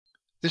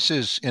This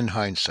is In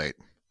Hindsight,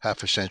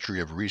 half a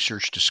century of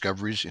research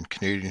discoveries in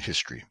Canadian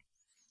history,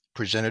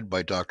 presented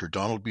by Dr.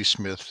 Donald B.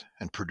 Smith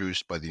and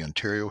produced by the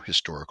Ontario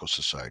Historical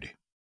Society.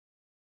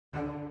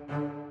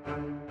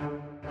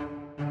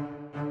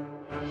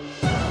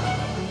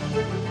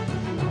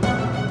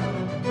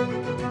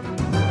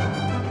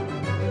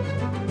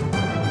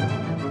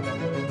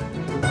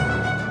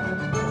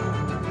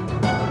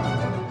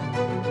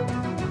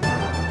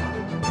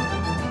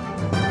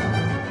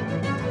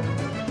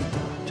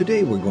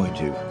 Today we're going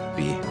to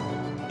be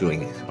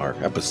doing our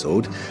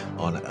episode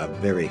on a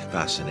very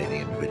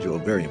fascinating individual, a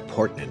very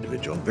important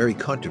individual, a very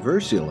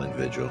controversial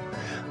individual,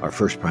 our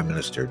first Prime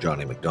Minister, John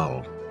A.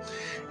 Macdonald.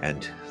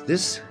 And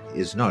this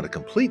is not a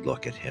complete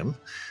look at him.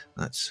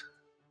 That's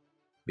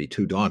be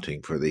too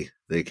daunting for the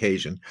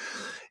occasion.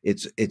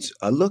 It's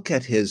a look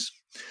at his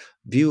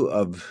view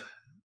of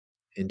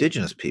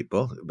Indigenous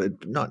people,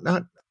 but not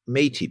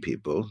Métis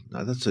people.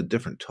 Now, that's a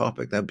different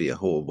topic. That'd be a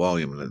whole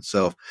volume in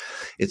itself.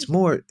 It's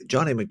more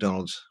John A.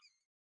 Macdonald's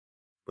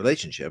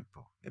relationship,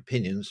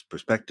 opinions,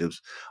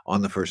 perspectives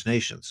on the First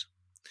Nations.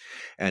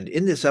 And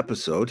in this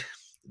episode,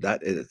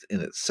 that in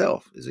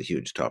itself is a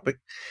huge topic,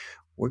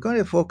 we're going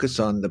to focus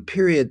on the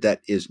period that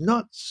is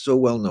not so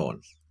well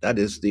known. That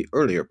is the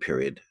earlier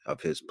period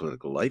of his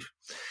political life.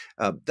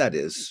 That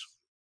is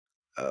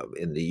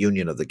in the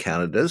Union of the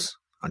Canadas.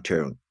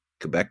 Ontario and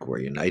Quebec were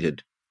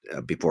united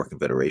before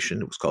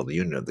Confederation. It was called the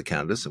Union of the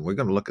Canadas, and we're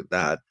going to look at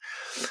that.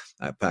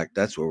 In fact,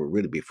 that's where we'll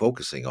really be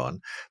focusing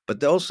on.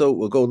 But also,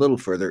 we'll go a little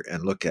further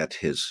and look at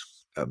his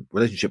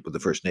relationship with the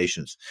First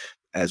Nations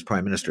as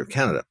Prime Minister of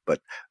Canada.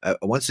 But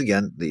once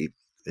again,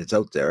 it's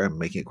out there. I'm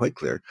making it quite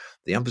clear.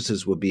 The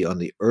emphasis will be on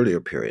the earlier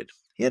period.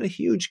 He had a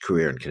huge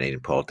career in Canadian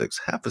politics,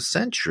 half a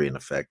century in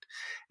effect,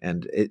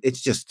 and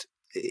it's just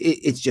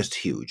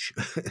huge.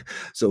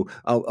 So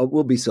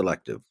we'll be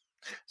selective.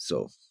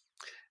 So,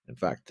 in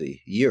fact, the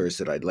years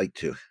that I'd like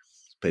to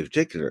pay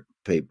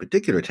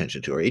particular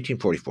attention to are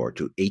 1844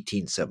 to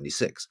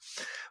 1876.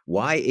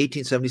 Why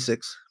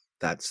 1876?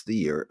 That's the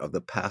year of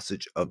the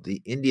passage of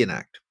the Indian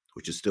Act,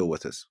 which is still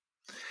with us.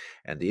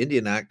 And the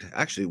Indian Act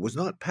actually was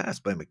not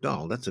passed by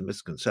Macdonald. That's a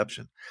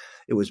misconception.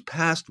 It was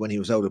passed when he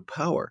was out of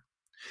power.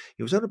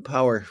 He was out of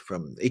power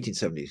from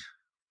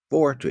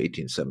 1874 to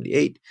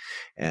 1878,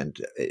 and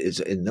it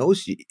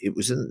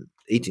was in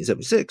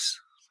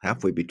 1876,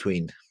 halfway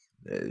between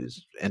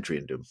his entry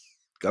into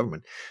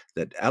government,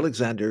 that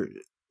Alexander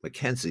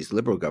Mackenzie's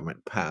Liberal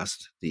government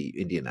passed the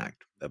Indian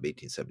Act of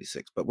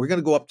 1876. But we're going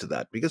to go up to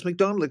that because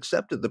Macdonald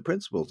accepted the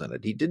principles in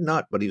it. He did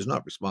not, but he was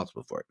not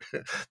responsible for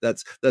it.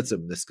 That's a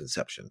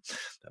misconception.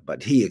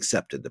 But he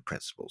accepted the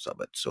principles of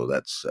it. So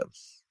that's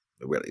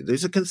really,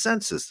 there's a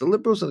consensus. The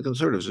Liberals and the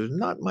Conservatives, there's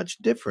not much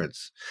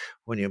difference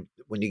when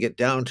you get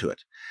down to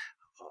it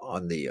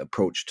on the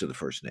approach to the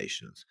First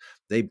Nations.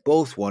 They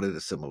both wanted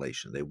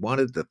assimilation. They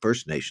wanted the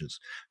First Nations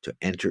to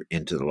enter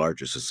into the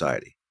larger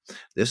society.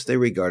 This they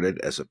regarded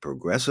as a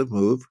progressive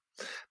move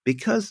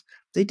because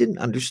they didn't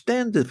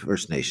understand the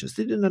First Nations.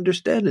 They didn't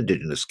understand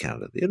Indigenous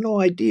Canada. They had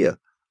no idea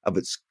of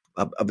its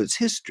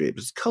history, of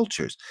its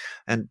cultures.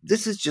 And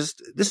this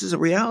is a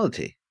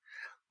reality.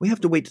 We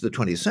have to wait to the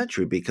 20th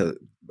century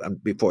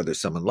before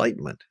there's some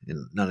enlightenment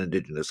in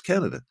non-Indigenous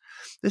Canada.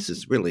 This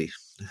is really,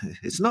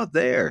 it's not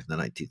there in the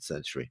 19th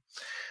century.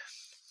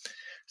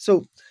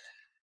 So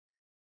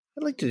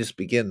I'd like to just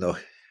begin, though.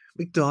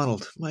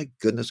 Macdonald, my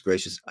goodness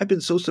gracious, I've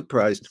been so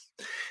surprised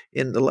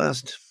in the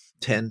last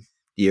 10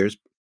 years,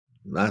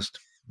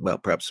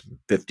 perhaps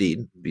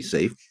 15, be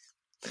safe.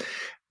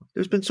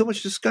 There's been so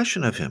much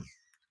discussion of him,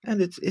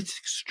 and it's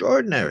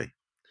extraordinary.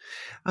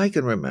 I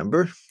can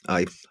remember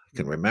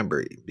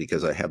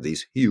because I have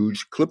these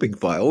huge clipping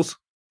files,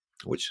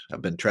 which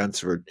have been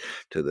transferred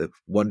to the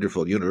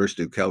wonderful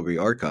University of Calgary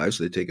archives.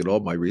 They've taken all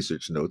my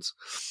research notes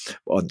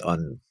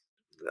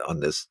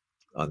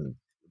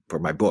for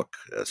my book,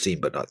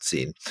 Seen But Not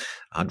Seen,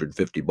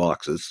 150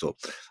 boxes. So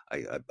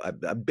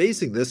I'm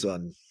basing this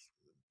on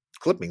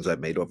clippings I've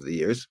made over the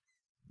years,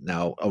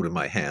 now out of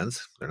my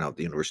hands. They're now at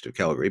the University of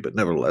Calgary, but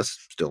nevertheless,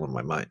 still in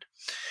my mind.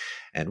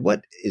 And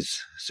what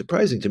is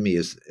surprising to me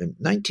is in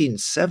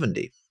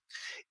 1970,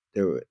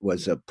 there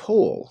was a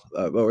poll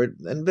or an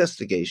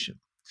investigation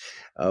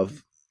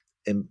of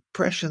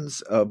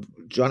impressions of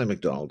John A.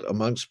 Macdonald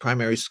amongst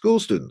primary school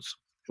students.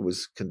 It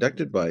was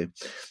conducted by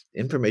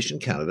Information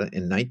Canada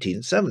in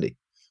 1970.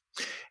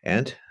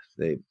 And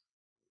I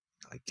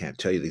can't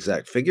tell you the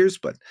exact figures,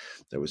 but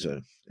there was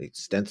an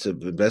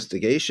extensive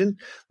investigation,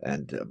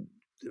 and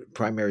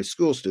primary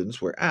school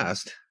students were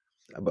asked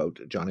about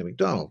John A.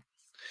 Macdonald.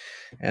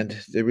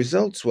 And the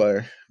results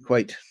were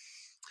quite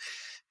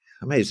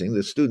amazing.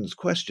 The students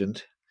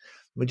questioned,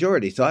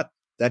 majority thought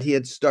that he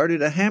had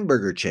started a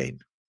hamburger chain.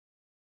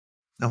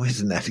 Now,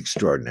 isn't that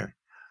extraordinary?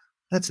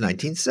 That's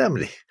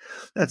 1970.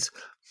 That's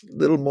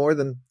little more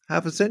than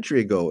half a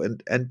century ago.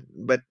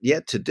 But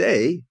yet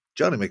today,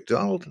 John A.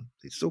 Macdonald,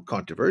 he's so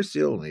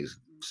controversial, and these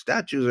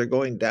statues are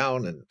going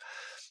down, and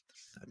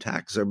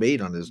attacks are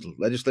made on his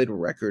legislative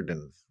record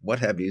and what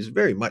have you. He's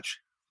very much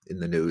in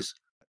the news.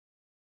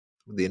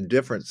 The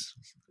indifference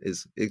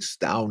is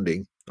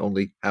astounding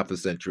only half a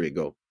century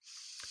ago.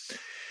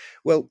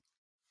 Well,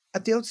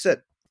 at the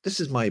outset, this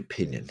is my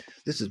opinion.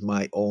 This is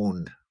my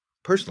own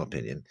personal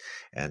opinion,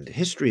 and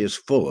history is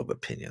full of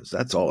opinions.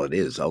 That's all it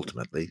is,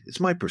 ultimately. It's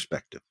my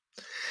perspective.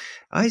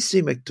 I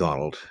see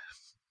Macdonald,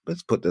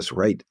 let's put this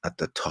right at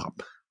the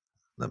top,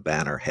 the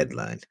banner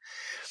headline,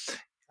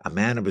 a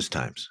man of his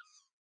times.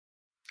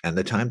 And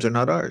the times are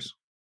not ours.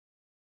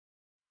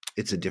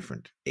 It's a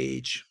different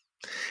age,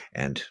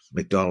 and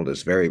Macdonald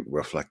is very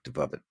reflective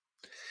of it.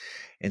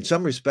 In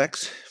some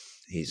respects,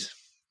 he's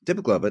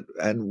typical of it,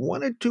 and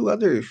one or two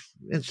other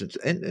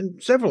instances, and in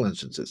several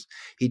instances,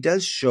 he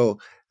does show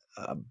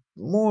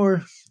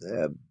more,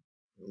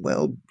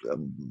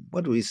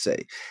 what do we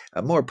say?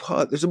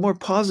 There's a more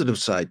positive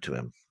side to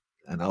him,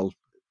 and I'll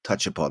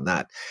touch upon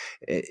that.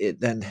 It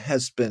then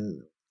has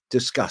been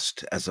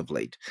discussed as of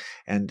late,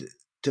 and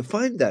to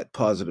find that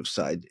positive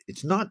side,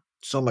 it's not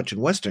so much in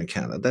Western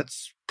Canada.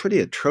 That's pretty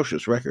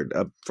atrocious record,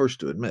 first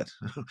to admit.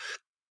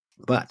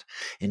 But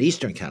in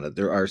Eastern Canada,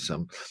 there are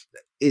some.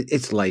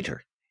 It's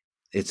lighter.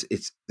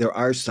 There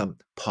are some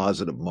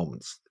positive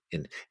moments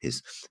in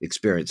his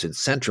experience in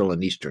Central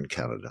and Eastern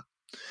Canada,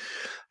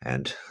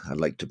 and I'd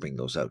like to bring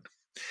those out.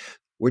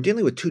 We're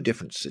dealing with two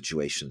different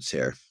situations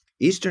here.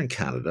 Eastern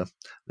Canada,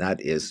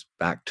 that is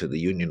back to the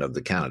Union of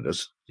the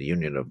Canadas, the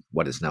union of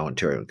what is now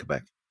Ontario and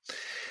Quebec.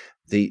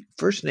 The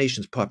First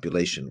Nations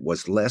population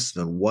was less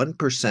than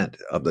 1%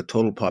 of the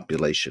total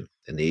population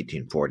in the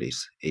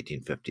 1840s,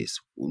 1850s.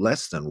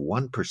 Less than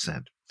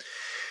 1%.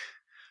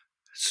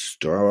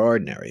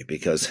 Extraordinary,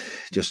 because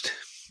just,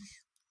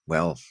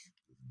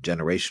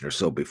 generation or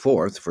so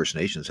before, the First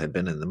Nations had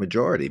been in the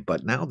majority,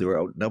 but now they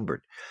were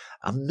outnumbered.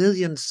 1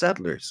 million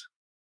settlers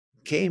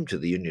came to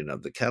the Union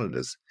of the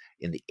Canadas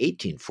in the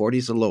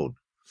 1840s alone,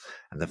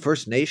 and the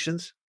First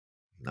Nations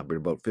numbered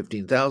about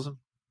 15,000,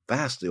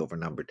 vastly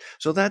overnumbered.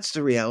 So that's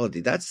the reality.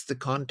 That's the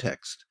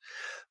context.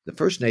 The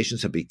First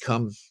Nations have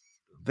become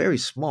a very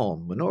small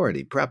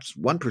minority, perhaps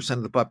 1%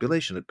 of the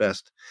population at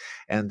best,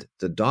 and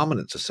the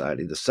dominant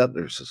society, the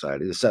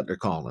settler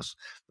colonists,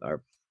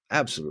 are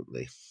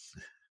absolutely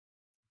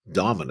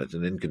dominant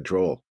and in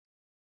control.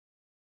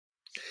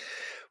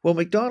 Well,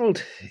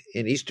 Macdonald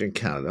in Eastern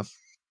Canada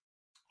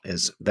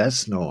is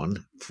best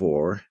known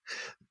for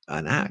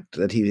an act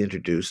that he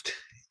introduced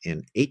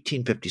in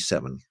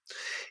 1857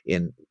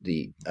 in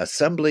the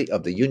Assembly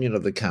of the Union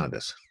of the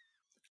Canadas.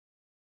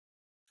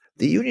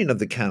 The Union of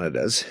the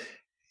Canadas,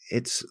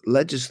 its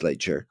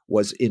legislature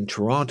was in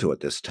Toronto at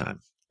this time.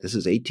 This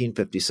is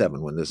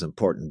 1857 when this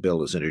important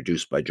bill is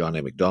introduced by John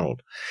A.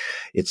 Macdonald.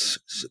 In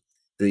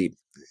the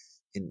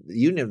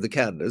Union of the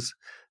Canadas,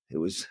 it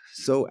was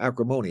so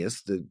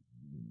acrimonious, the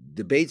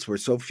debates were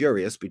so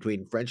furious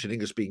between French and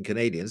English-speaking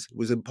Canadians, it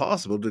was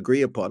impossible to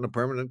agree upon a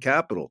permanent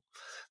capital.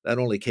 That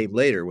only came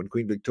later when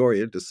Queen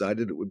Victoria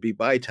decided it would be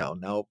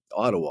Bytown, now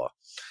Ottawa.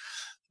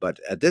 But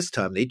at this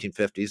time, in the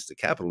 1850s, the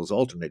capital was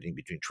alternating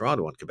between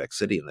Toronto and Quebec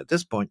City, and at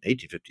this point,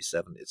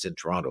 1857, it's in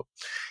Toronto.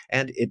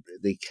 And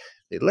the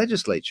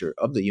legislature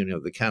of the Union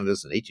of the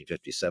Canadas in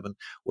 1857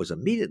 was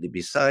immediately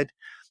beside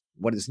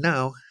what is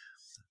now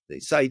the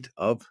site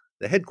of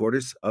the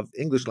headquarters of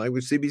English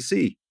language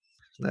CBC.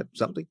 Isn't that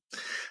something?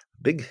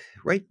 Big,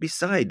 right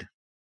beside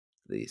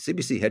the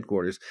CBC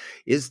headquarters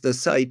is the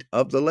site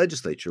of the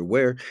legislature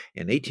where,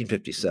 in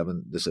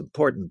 1857, this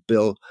important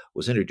bill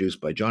was introduced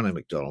by John A.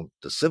 Macdonald,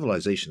 the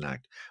Civilization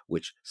Act,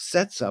 which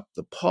sets up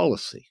the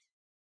policy,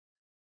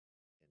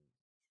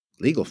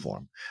 legal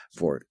form,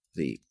 for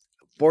the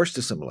forced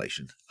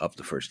assimilation of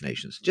the First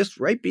Nations, just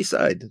right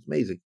beside. It's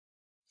amazing.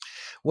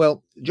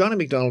 Well, John A.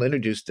 Macdonald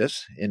introduced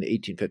this in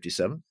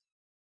 1857,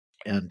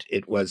 and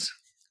it was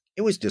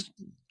just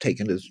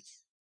taken as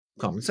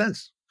common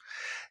sense.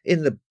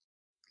 In the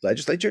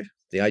legislature,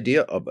 the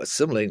idea of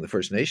assimilating the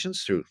First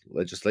Nations through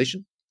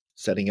legislation,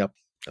 setting up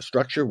a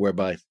structure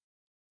whereby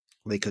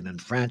they could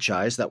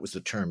enfranchise, that was the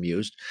term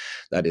used,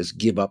 that is,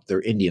 give up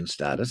their Indian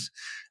status.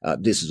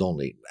 This is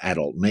only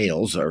adult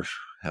males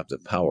have the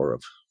power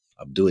of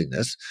doing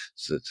this.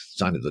 It's a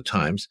sign of the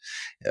times.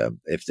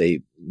 If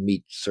they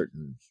meet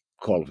certain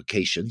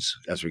qualifications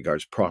as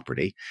regards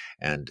property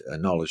and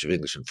knowledge of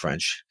English and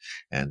French,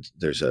 and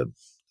there's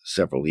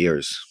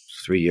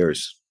 3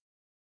 years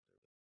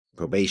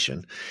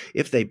probation.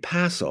 If they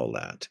pass all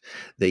that,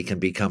 they can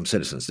become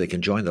citizens. They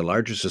can join the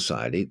larger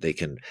society. They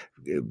can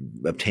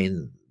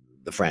obtain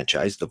the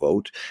franchise, the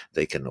vote.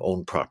 They can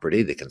own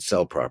property. They can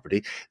sell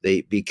property.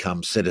 They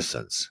become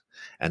citizens.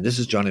 And this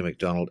is John A.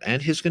 Macdonald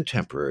and his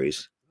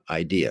contemporaries'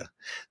 idea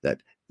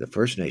that the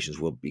First Nations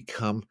will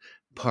become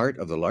part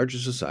of the larger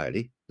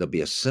society. They'll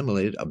be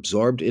assimilated,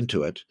 absorbed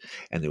into it,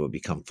 and they will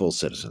become full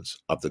citizens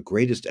of the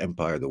greatest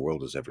empire the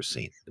world has ever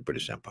seen, the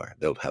British Empire.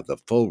 They'll have the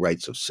full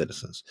rights of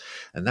citizens.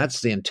 And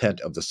that's the intent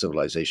of the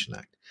Civilization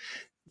Act.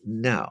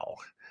 Now,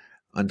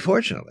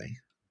 unfortunately,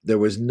 there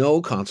was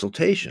no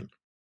consultation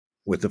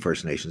with the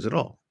First Nations at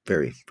all.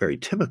 Very, very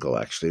typical,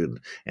 actually, in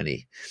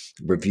any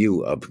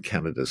review of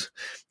Canada's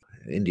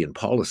Indian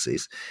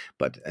policies,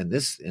 but in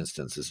this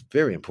instance, this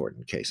very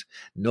important case,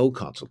 no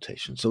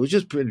consultation. So it was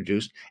just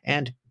introduced,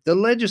 and the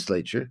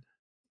legislature,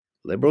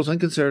 liberals and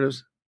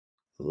conservatives,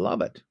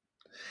 love it.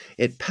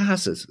 It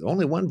passes,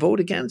 only one vote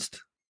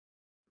against,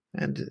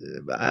 and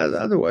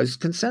otherwise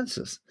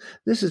consensus.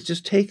 This is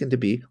just taken to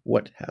be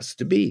what has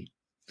to be.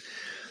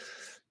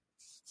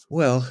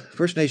 Well,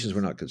 First Nations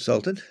were not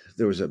consulted.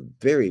 There was a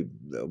very,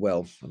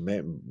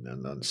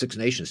 on Six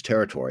Nations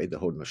territory, the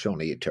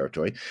Haudenosaunee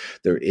territory,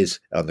 there is,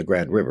 on the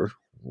Grand River,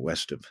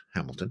 west of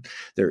Hamilton,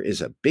 there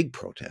is a big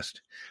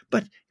protest.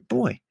 But,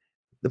 boy,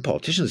 the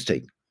politicians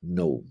take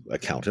no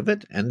account of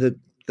it, and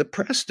the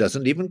press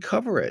doesn't even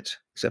cover it,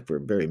 except for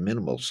a very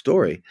minimal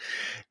story.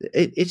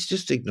 It's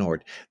just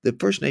ignored. The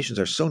First Nations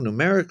are so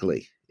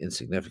numerically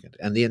insignificant,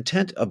 and the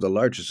intent of the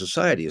larger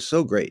society is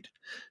so great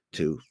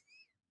to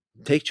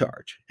take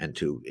charge and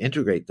to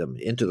integrate them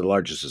into the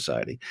larger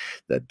society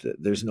that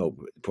there's no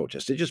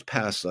protest. It just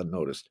passed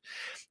unnoticed.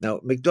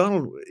 Now,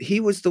 Macdonald, he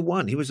was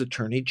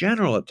Attorney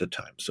General at the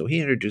time, so he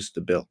introduced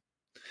the bill.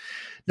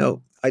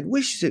 Now, I'd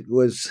wish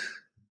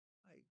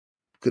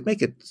could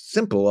make it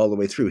simple all the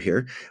way through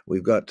here.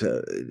 We've got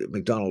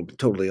Macdonald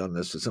totally on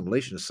this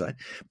assimilationist side.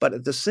 But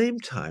at the same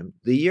time,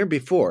 the year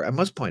before, I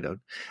must point out,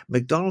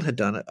 Macdonald had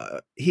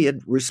he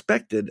had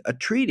respected a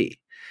treaty.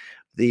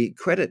 The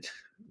Credit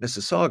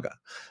Mississauga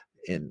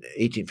in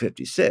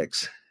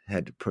 1856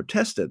 had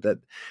protested that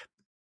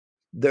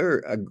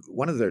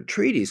one of their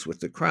treaties with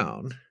the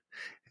Crown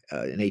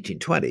in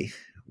 1820,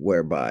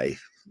 whereby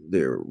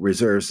their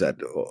reserves at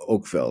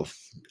Oakville,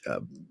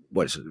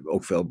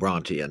 Oakville,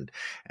 Bronte, and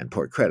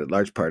Port Credit,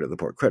 large part of the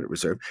Port Credit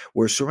Reserve,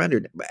 were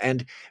surrendered,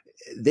 and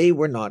they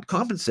were not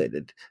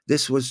compensated.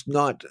 This was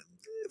not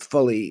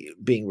fully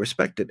being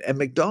respected, and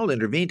Macdonald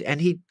intervened,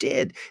 and he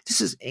did.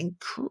 This is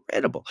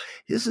incredible.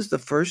 This is the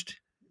first,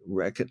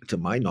 to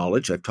my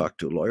knowledge, I've talked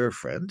to lawyer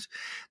friends,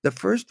 the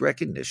first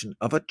recognition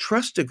of a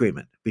trust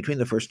agreement between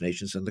the First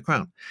Nations and the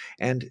Crown.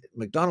 And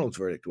Macdonald's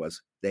verdict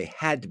was they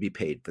had to be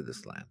paid for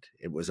this land.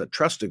 It was a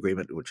trust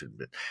agreement which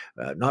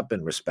had not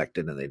been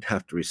respected, and they'd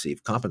have to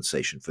receive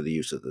compensation for the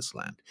use of this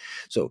land.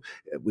 So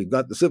we've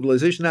got the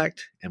Civilization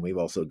Act, and we've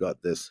also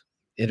got this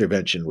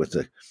intervention with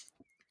the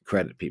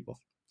credit people.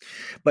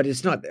 But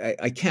it's not.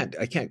 I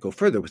can't go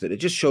further with it.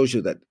 It just shows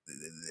you that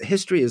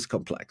history is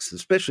complex,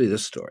 especially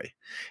this story,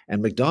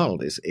 and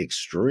Macdonald is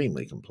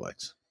extremely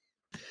complex.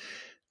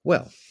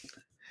 Well,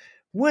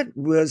 what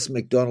was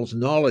Macdonald's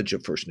knowledge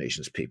of First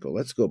Nations people?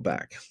 Let's go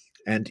back.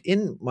 And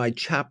in my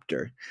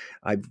chapter,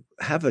 I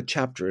have a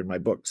chapter in my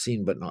book,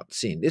 Seen But Not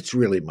Seen. It's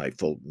really my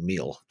full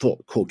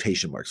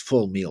quotation marks,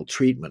 full meal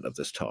treatment of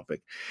this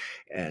topic.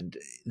 And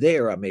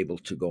there I'm able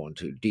to go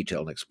into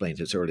detail and explain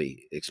his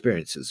early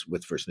experiences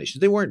with First Nations.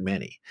 There weren't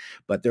many,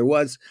 but there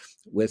was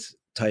with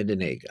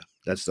Tyendinaga.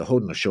 That's the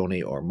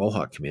Haudenosaunee or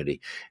Mohawk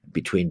community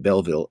between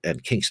Belleville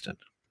and Kingston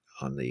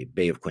on the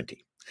Bay of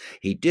Quinte.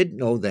 He did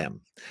know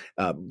them.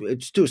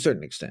 It's to a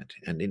certain extent.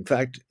 And in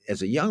fact,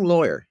 as a young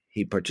lawyer,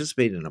 he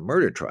participated in a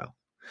murder trial,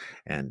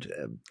 and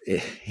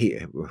he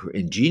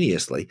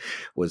ingeniously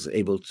was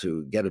able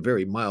to get a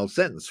very mild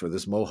sentence for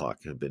this Mohawk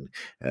who had been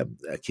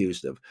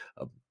accused of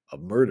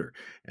murder.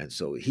 And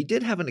so he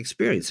did have an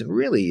experience, and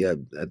really at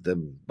the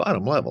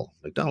bottom level,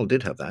 Macdonald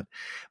did have that.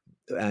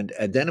 And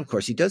then, of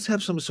course, he does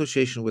have some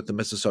association with the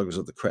Mississaugas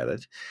of the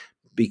Credit,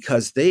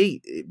 because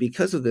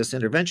of this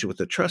intervention with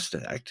the Trust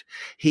Act,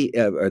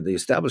 or the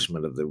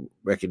establishment of the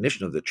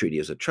recognition of the treaty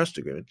as a trust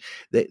agreement,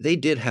 they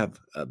did have,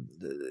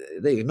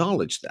 they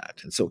acknowledged that,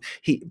 and so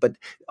but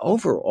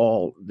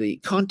overall the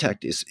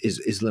contact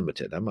is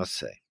limited, I must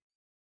say.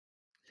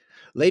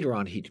 Later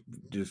on, he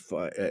did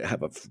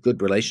have a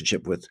good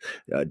relationship with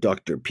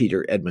Dr.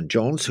 Peter Edmund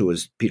Jones, who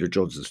was Peter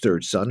Jones's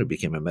third son, who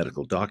became a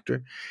medical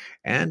doctor,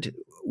 and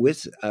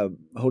with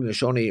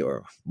Haudenosaunee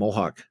or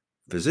Mohawk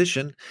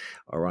physician,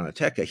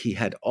 Aranateka, he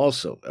had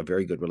also a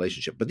very good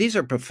relationship. But these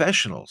are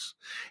professionals.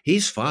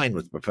 He's fine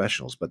with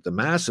professionals, but the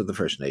mass of the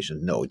First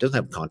Nations, no, he doesn't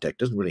have contact,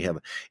 doesn't really have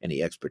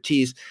any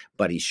expertise,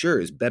 but he sure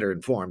is better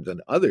informed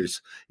than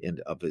others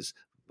of his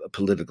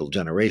political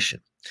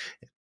generation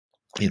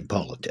in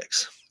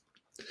politics.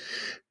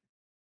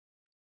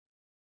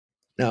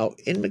 Now,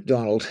 in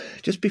Macdonald,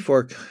 just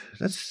before,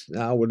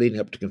 now we're leading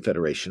up to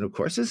Confederation, of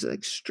course. It's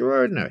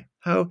extraordinary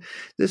how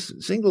this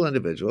single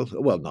individual,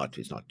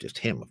 he's not just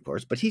him, of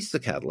course, but he's the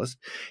catalyst.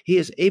 He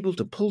is able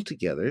to pull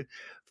together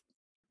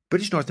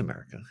British North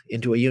America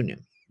into a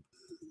union.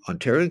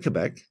 Ontario and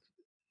Quebec,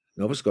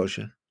 Nova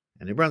Scotia,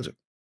 and New Brunswick,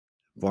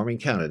 forming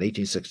Canada in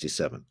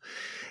 1867.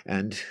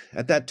 And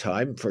at that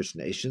time, First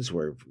Nations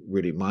were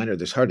really minor.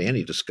 There's hardly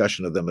any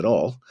discussion of them at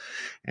all.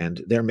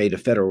 And they're made a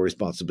federal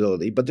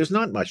responsibility, but there's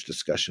not much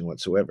discussion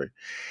whatsoever.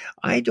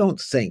 I don't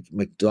think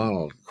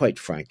Macdonald, quite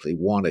frankly,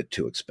 wanted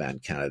to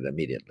expand Canada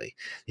immediately.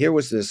 Here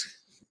was this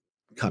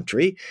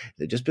country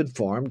that had just been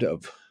formed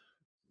of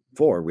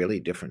 4 really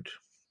different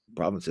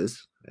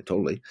provinces,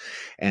 totally,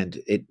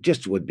 and it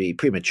just would be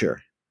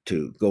premature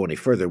to go any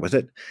further with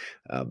it.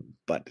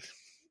 But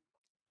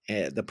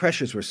the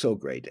pressures were so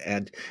great,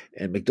 and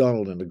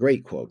Macdonald, in a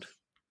great quote,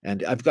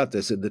 And I've got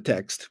this in the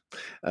text.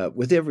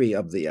 With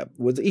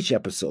each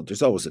episode,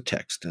 there's always a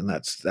text, and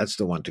that's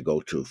the one to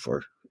go to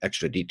for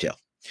extra detail.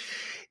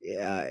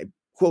 I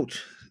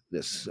quote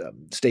this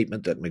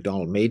statement that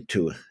Macdonald made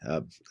to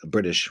a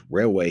British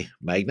railway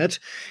magnate,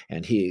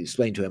 and he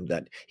explained to him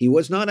that he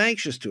was not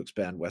anxious to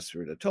expand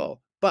westward at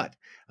all, but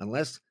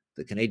unless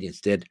the Canadians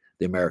did,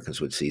 the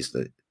Americans would seize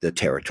the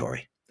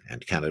territory,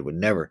 and Canada would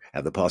never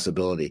have the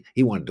possibility.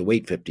 He wanted to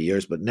wait 50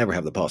 years, but never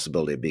have the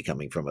possibility of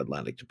becoming from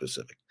Atlantic to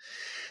Pacific.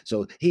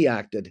 So he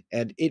acted,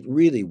 and it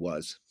really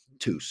was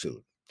too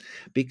soon,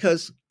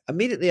 because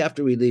immediately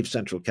after we leave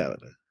central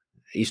Canada,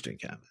 eastern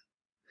Canada,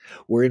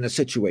 we're in a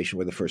situation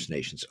where the First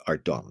Nations are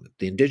dominant.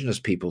 The Indigenous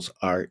peoples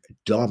are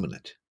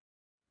dominant,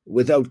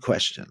 without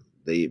question.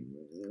 The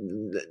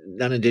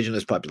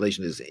non-Indigenous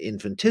population is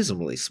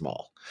infinitesimally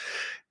small.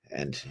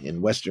 And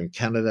in Western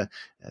Canada,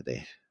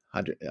 they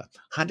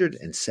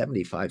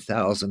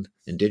 175,000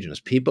 Indigenous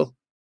people.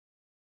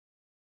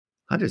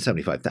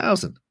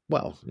 175,000.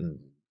 Well, in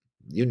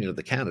the Union of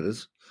the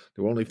Canadas,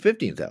 there were only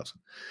 15,000.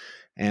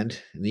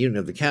 And in the Union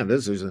of the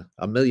Canadas, there's a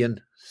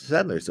million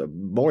settlers,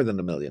 more than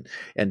a million.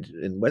 And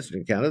in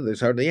Western Canada,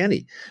 there's hardly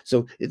any.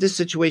 So this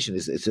situation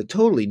it's a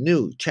totally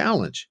new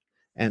challenge.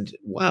 And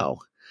wow,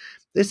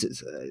 this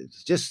is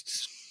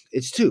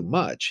it's too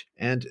much.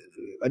 And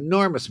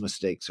enormous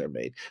mistakes are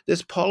made.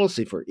 This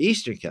policy for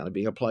Eastern Canada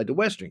being applied to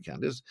Western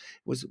Canada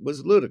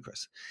was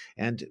ludicrous.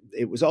 And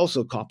it was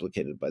also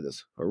complicated by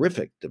this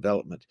horrific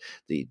development,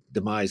 the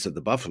demise of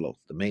the buffalo,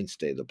 the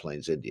mainstay of the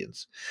Plains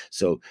Indians.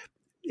 So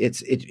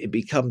it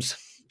becomes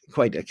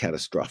quite a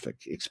catastrophic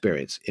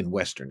experience in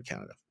Western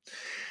Canada.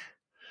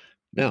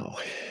 Now,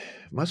 I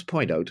must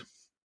point out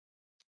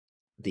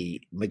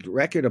the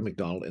record of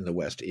Macdonald in the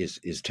West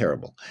is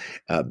terrible,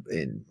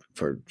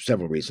 for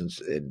several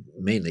reasons,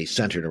 mainly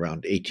centered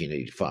around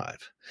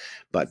 1885.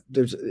 But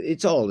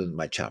it's all in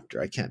my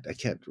chapter. I can't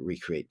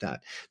recreate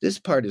that. This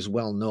part is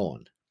well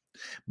known,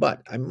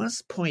 but I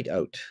must point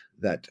out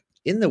that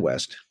in the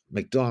West,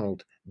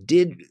 Macdonald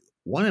did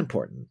one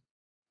important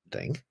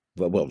thing.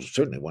 Well,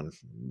 certainly one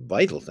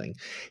vital thing.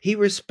 He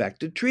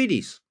respected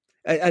treaties.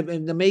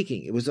 In the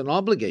making, it was an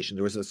obligation.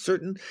 There was a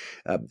certain,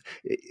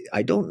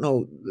 I don't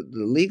know,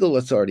 the legal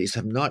authorities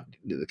have not,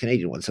 the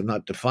Canadian ones have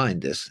not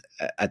defined this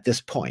at this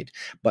point,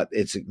 but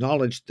it's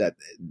acknowledged that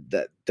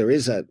there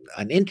is an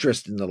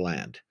interest in the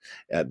land.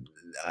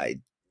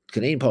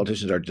 Canadian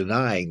politicians are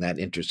denying that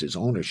interest is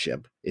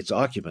ownership, it's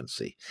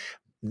occupancy.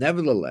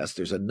 Nevertheless,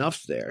 there's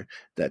enough there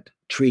that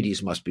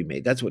treaties must be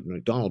made. That's what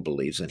Macdonald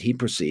believes, and he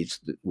proceeds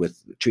with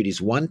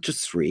treaties 1 to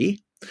 3.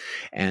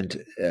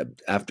 And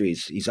after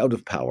he's out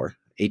of power,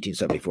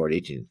 1874 to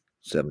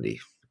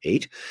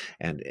 1878,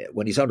 and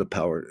when he's out of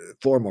power,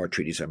 4 more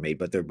treaties are made,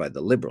 but they're by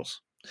the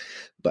Liberals.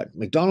 But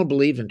Macdonald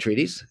believed in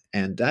treaties,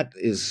 and that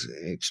is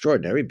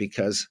extraordinary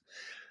because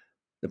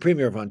the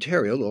Premier of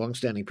Ontario, the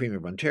long-standing Premier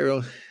of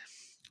Ontario,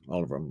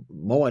 Oliver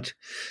Mowat,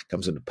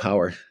 comes into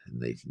power in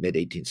the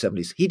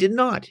mid-1870s. He did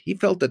not. He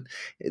felt that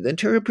the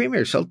Ontario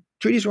Premier felt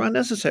treaties were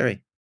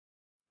unnecessary.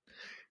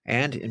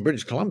 And in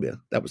British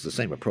Columbia, that was the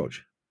same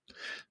approach.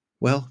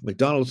 Well,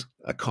 Macdonald's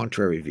a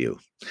contrary view.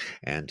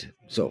 And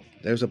so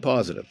there's a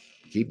positive.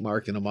 Keep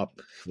marking them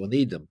up. We'll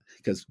need them.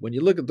 Because when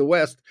you look at the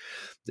West,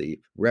 the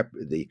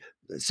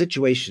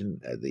situation,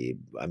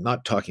 I'm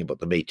not talking about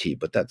the Métis,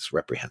 but that's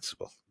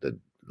reprehensible. The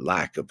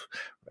lack of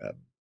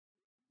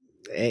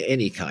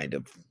any kind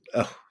of,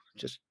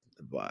 just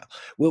wow.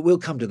 We'll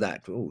come to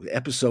that.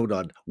 Episode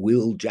on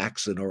Will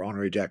Jackson or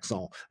Henri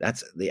Jackson.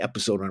 That's the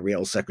episode on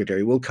Riel's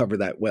secretary. We'll cover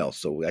that well,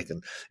 so I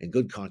can, in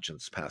good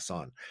conscience, pass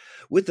on.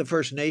 With the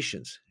First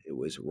Nations, it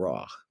was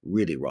raw,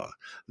 really raw.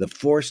 The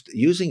forced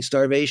using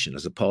starvation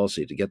as a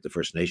policy to get the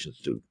First Nations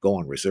to go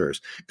on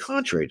reserves,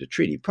 contrary to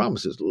treaty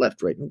promises,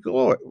 left, right, and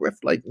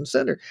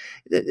center.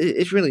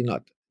 It's really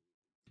not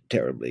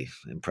terribly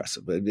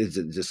impressive. It's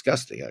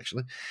disgusting,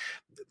 actually.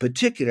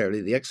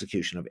 Particularly the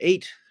execution of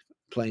 8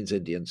 Plains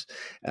Indians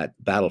at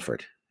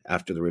Battleford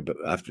after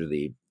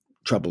the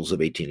troubles of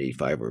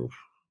 1885.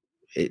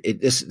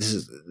 This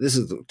is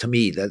to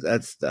me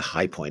that's the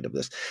high point of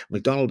this.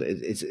 Macdonald,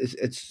 it's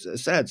a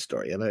sad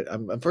story, and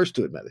I'm first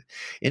to admit it.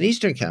 In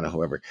Eastern Canada,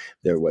 however,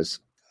 there was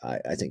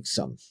I think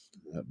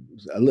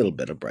a little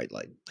bit of bright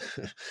light,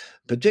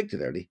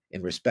 particularly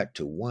in respect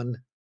to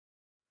one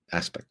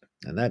aspect,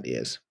 and that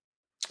is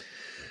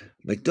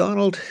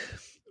Macdonald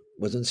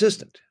was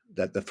insistent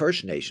that the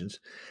First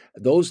Nations,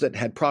 those that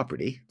had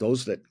property,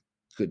 those that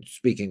could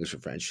speak English or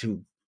French,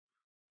 who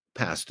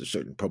passed a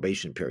certain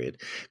probation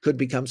period, could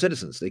become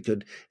citizens. They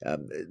could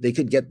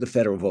get the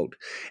federal vote.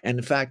 And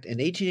in fact, in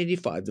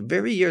 1885, the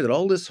very year that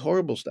all this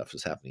horrible stuff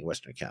is happening in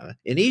Western Canada,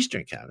 in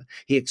Eastern Canada,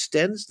 he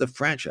extends the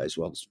franchise.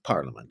 Well, it's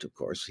Parliament, of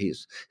course.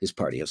 His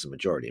party has a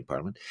majority in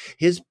Parliament.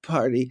 His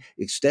party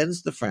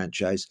extends the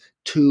franchise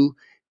to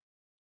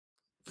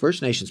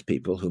First Nations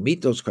people who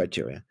meet those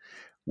criteria,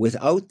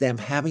 without them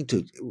having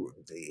to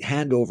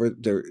hand over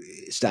their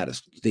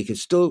status. They could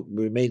still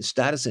remain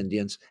status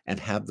Indians and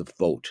have the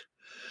vote.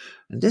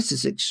 And this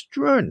is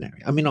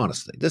extraordinary. I mean,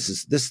 honestly,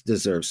 this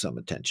deserves some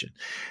attention.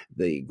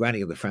 The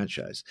granting of the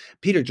franchise.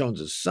 Peter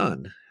Jones's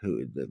son,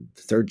 who the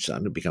third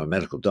son, who became a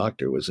medical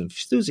doctor, was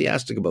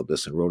enthusiastic about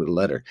this and wrote a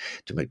letter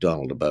to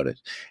Macdonald about it.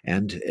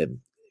 And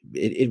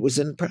it was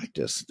in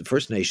practice. The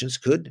First Nations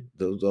could,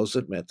 those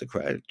that met the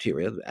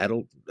criteria,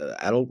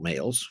 adult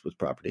males with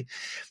property,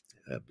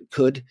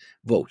 could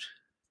vote.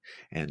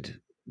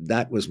 And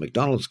that was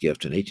Macdonald's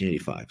gift in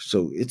 1885.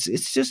 So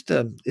it's just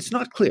it's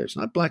not clear. It's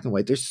not black and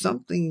white. There's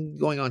something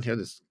going on here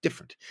that's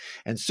different,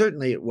 and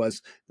certainly it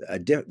was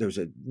there's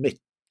a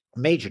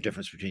major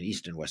difference between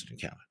East and Western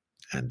Canada,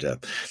 and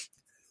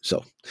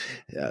so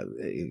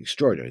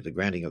extraordinary, the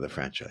granting of the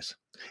franchise.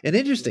 And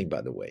interesting,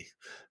 by the way,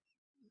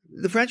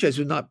 the franchise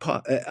was not.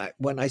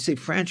 When I say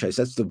franchise,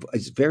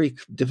 it's very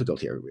difficult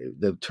here.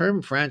 The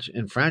term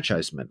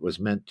enfranchisement was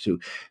meant to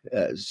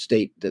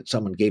state that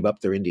someone gave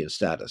up their Indian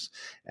status,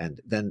 and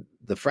then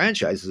the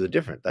franchise is a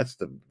different. That's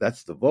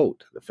the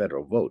vote, the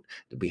federal vote.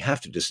 We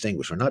have to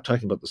distinguish. We're not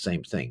talking about the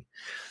same thing.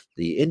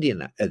 The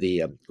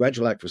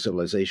Gradual Act for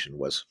Civilization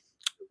was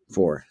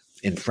for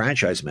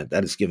enfranchisement.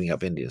 That is giving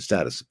up Indian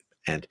status,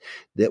 and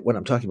that what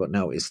I'm talking about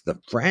now is the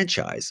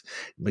franchise.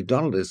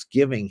 Macdonald is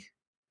giving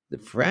the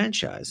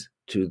franchise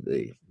to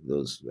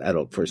those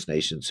adult First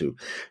Nations who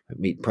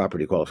meet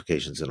property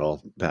qualifications and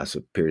all pass a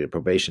period of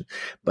probation.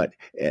 But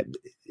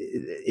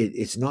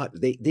it's not,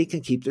 they can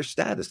keep their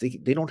status.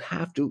 They don't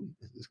have to,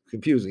 it's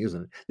confusing,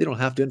 isn't it? They don't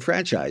have to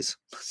enfranchise.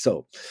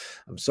 So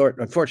I'm sorry,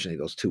 unfortunately,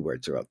 those two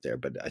words are out there,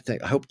 but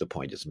I hope the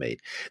point is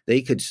made.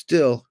 They could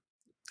still,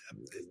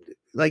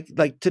 like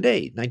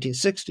today,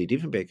 1960,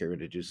 Diefenbaker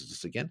introduces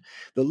this again.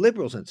 The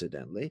Liberals,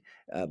 incidentally,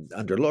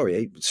 under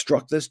Laurier,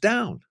 struck this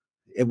down.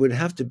 It would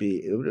have to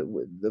be,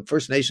 the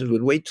First Nations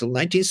would wait till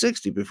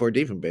 1960 before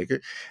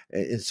Diefenbaker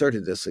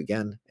inserted this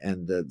again,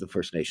 and the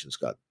First Nations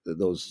got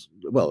those,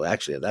 well,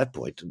 actually at that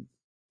point,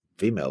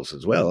 females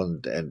as well,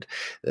 and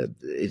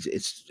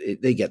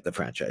they get the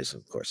franchise,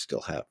 of course, still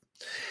have,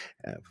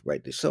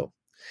 rightly so.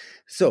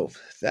 So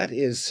that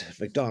is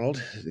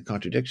Macdonald, the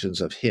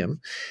contradictions of him.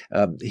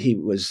 He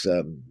was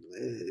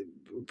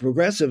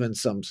progressive in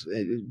some,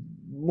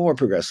 more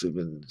progressive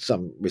in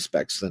some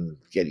respects than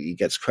he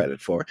gets credit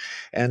for.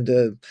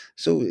 And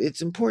so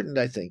it's important,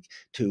 I think,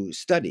 to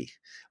study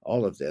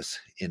all of this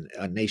in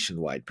a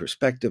nationwide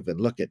perspective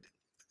and look at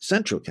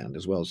Central Canada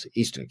as well as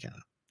Eastern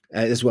Canada.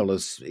 As well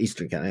as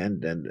Eastern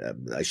Canada, and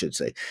I should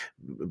say,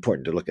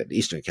 important to look at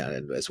Eastern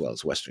Canada as well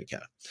as Western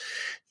Canada.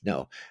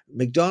 Now,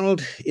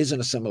 Macdonald is an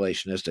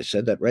assimilationist. I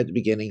said that right at the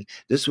beginning.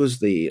 This was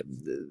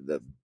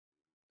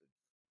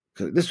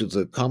this was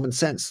the common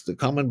sense, the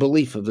common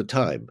belief of the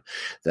time,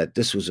 that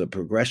this was a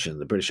progression.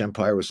 The British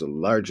Empire was the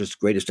largest,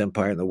 greatest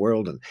empire in the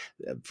world, and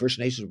First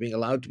Nations were being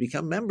allowed to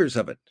become members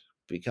of it,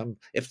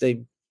 if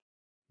they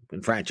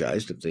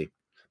enfranchised, if they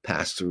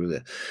passed through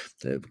the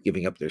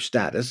giving up their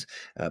status.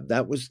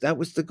 That was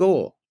the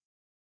goal.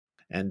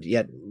 And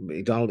yet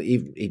Macdonald,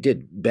 he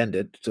did bend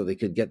it so they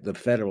could get the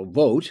federal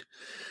vote.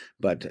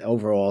 But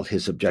overall,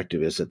 his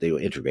objective is that they will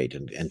integrate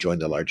and join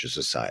the larger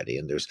society.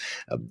 And there's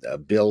a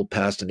bill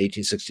passed in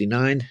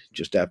 1869,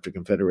 just after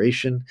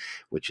Confederation,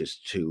 which is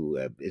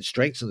it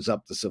strengthens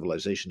up the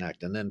Civilization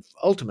Act. And then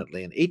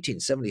ultimately in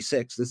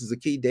 1876, this is a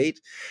key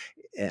date,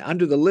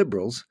 under the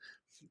Liberals,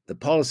 the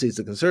policies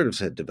the Conservatives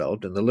had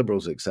developed and the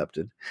Liberals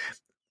accepted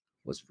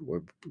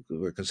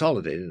were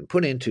consolidated and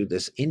put into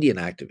this Indian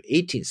Act of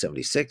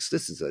 1876.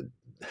 This is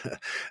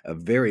a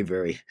very,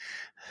 very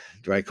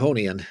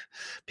draconian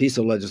piece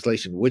of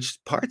legislation,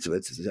 which parts of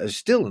it are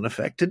still in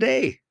effect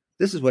today.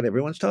 This is what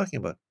everyone's talking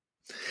about.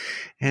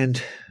 And,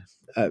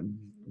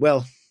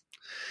 well,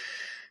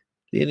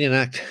 the Indian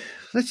Act,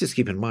 let's just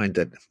keep in mind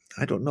that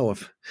I don't know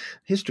if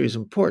history is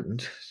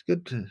important. It's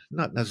good to,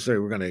 not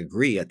necessarily we're going to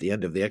agree at the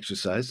end of the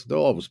exercise.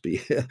 There'll always be,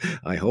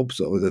 I hope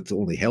so, that's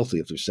only healthy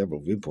if there's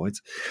several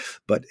viewpoints.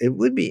 But it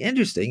would be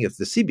interesting if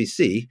the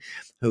CBC,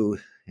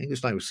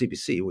 English language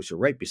CBC, which are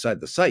right beside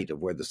the site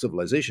of where the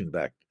Civilization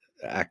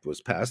Act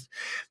was passed,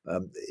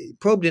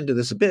 probed into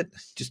this a bit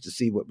just to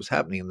see what was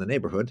happening in the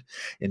neighborhood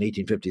in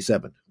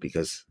 1857,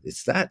 because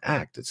it's that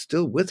act that's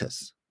still with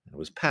us. It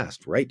was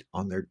passed right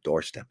on their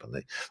doorstep,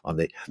 on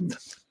the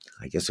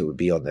I guess it would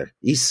be on their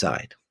east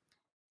side.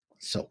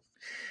 So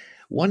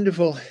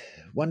wonderful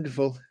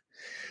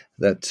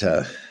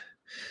that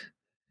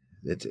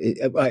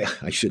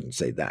I shouldn't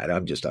say that.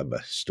 I'm a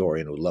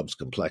historian who loves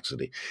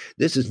complexity.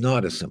 This is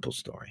not a simple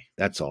story.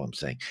 That's all I'm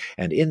saying.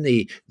 And in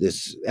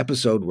this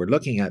episode, we're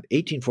looking at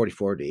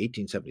 1844 to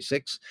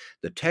 1876.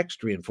 The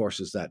text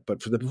reinforces that.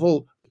 But for the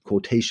full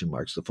quotation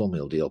marks, the full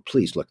meal deal,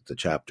 please look at the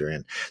chapter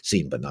in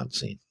Seen but Not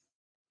Seen.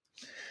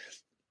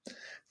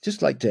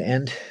 Just like to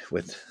end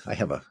with, I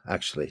have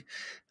actually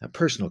a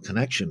personal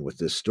connection with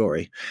this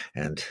story,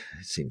 and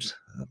it seems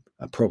an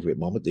appropriate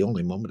moment, the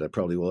only moment I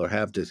probably will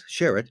have to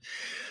share it.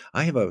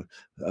 I have a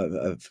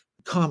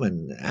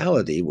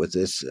commonality with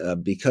this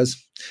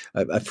because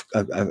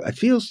I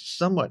feel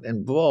somewhat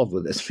involved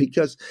with this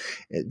because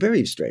it's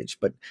very strange,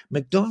 but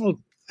Macdonald,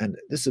 and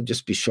this will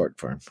just be short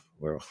for him,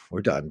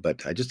 we're done,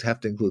 but I just have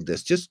to include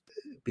this. Just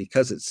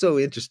because it's so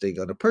interesting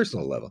on a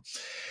personal level.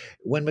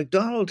 When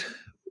Macdonald,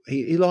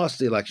 he lost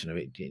the election of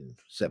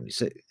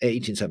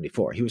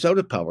 1874. He was out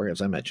of power, as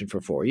I mentioned,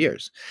 for 4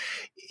 years.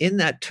 In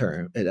that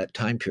time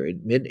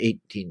period,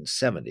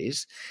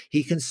 mid-1870s,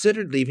 he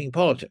considered leaving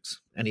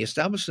politics, and he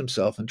established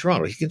himself in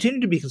Toronto. He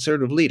continued to be a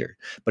conservative leader,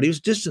 but he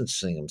was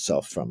distancing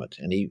himself from it,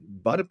 and he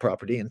bought a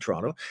property in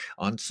Toronto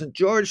on St.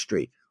 George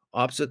Street,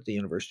 opposite the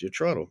University of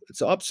Toronto.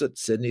 It's opposite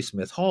Sidney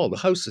Smith Hall. The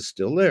house is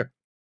still there.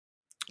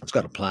 It's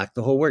got a plaque,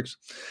 the whole works.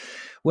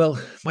 Well,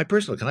 my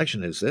personal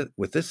connection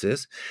with this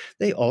is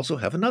they also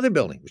have another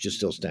building, which is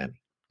still standing.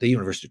 The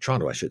University of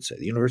Toronto, I should say.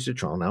 The University of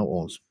Toronto now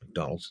owns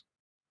Macdonald's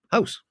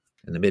house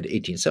in the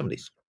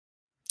mid-1870s.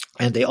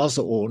 And they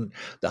also own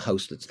the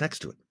house that's next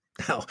to it.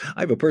 Now,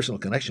 I have a personal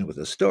connection with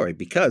this story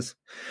because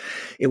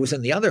it was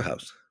in the other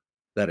house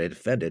that I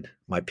defended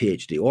my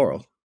PhD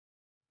oral.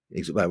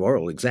 My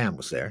oral exam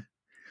was there,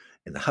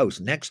 in the house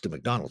next to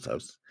Macdonald's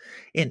house,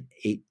 in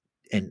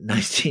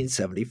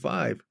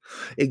 1975,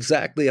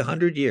 exactly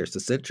 100 years, a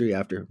century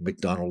after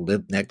Macdonald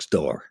lived next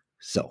door.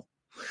 So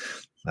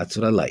that's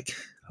what I like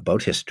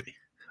about history.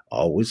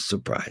 Always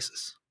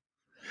surprises.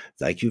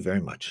 Thank you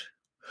very much.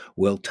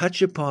 We'll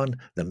touch upon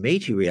the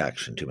Métis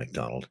reaction to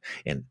Macdonald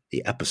in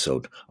the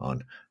episode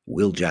on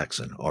Will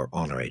Jackson or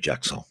Honoré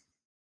Jackson.